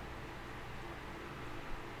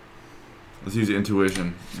 Let's use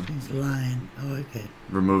intuition. He's lying. Oh, okay.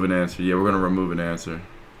 Remove an answer. Yeah, we're gonna remove an answer.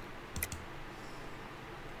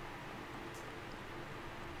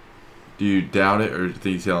 Do you doubt it, or do you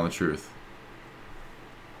think he's telling the truth?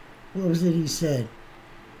 What was it he said?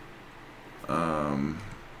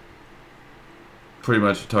 Pretty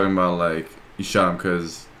much talking about like you shot him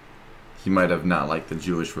because he might have not liked the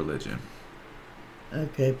Jewish religion.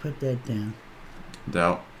 Okay, put that down.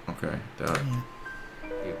 Doubt? Okay, doubt. Yeah.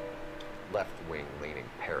 You left-wing leaning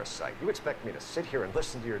parasite. You expect me to sit here and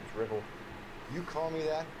listen to your drivel? You call me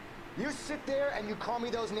that? You sit there and you call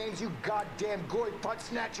me those names, you goddamn goy butt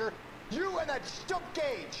snatcher? You and that stump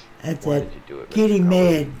Gage! That's Why it. did you do it, Mr. Getting Kalu?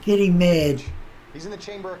 mad. Getting mad. He's in the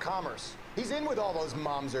Chamber of Commerce. He's in with all those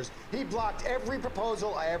momsers. He blocked every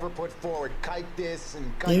proposal I ever put forward. Kite this and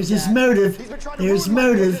kite There's that. his motive. He's been trying to There's ruin my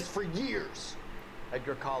motive. business for years.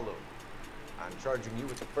 Edgar Kalu, I'm charging you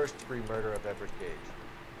with the first-degree murder of Everett Gage.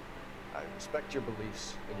 I respect your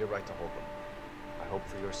beliefs and your right to hold them. I hope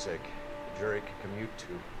for your sake the jury can commute to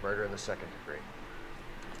murder in the second degree.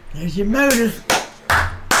 There's your motive.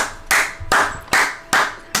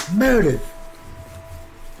 Motive.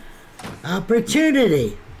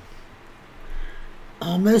 Opportunity.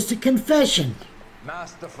 Almost a confession.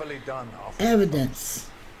 Masterfully done, officer. Evidence.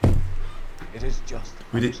 It is just.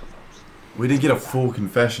 We didn't get a full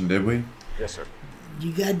confession, did we? Yes, sir.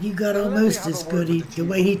 You got almost as good. The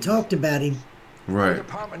way he talked about him. The Right.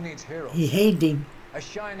 department needs heroes. He hated him. A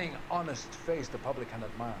shining, honest face the public can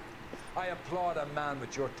admire. I applaud a man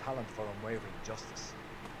with your talent for unwavering justice.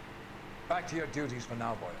 Back to your duties for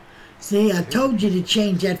now, boy. See, I told you to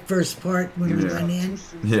change that first part when we Yeah. went in.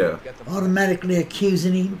 Yeah. Automatically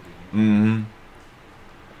accusing him. Mm-hmm.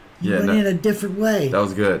 You Yeah, went in a different way. that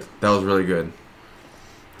was good. That was really good.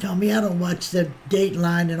 Tell me I don't watch the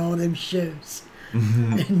Dateline and all them shows.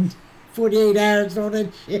 And 48 Hours and all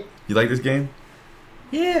that shit. You like this game?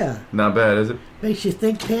 Yeah. Not bad, is it? Makes you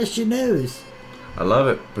think past your nose. I love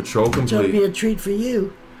it. Patrol It's gonna be complete. a treat for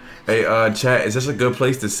you. Hey, chat, is this a good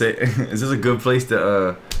place to say? Is this a good place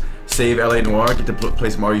to save LA Noire? Get to play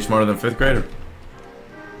some Are You Smarter Than Fifth Grader?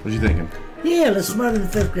 What you thinking? Yeah, let's smarter than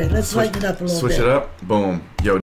fifth grade. Let's lighten it up a little Switch bit. it up. Boom. Yo.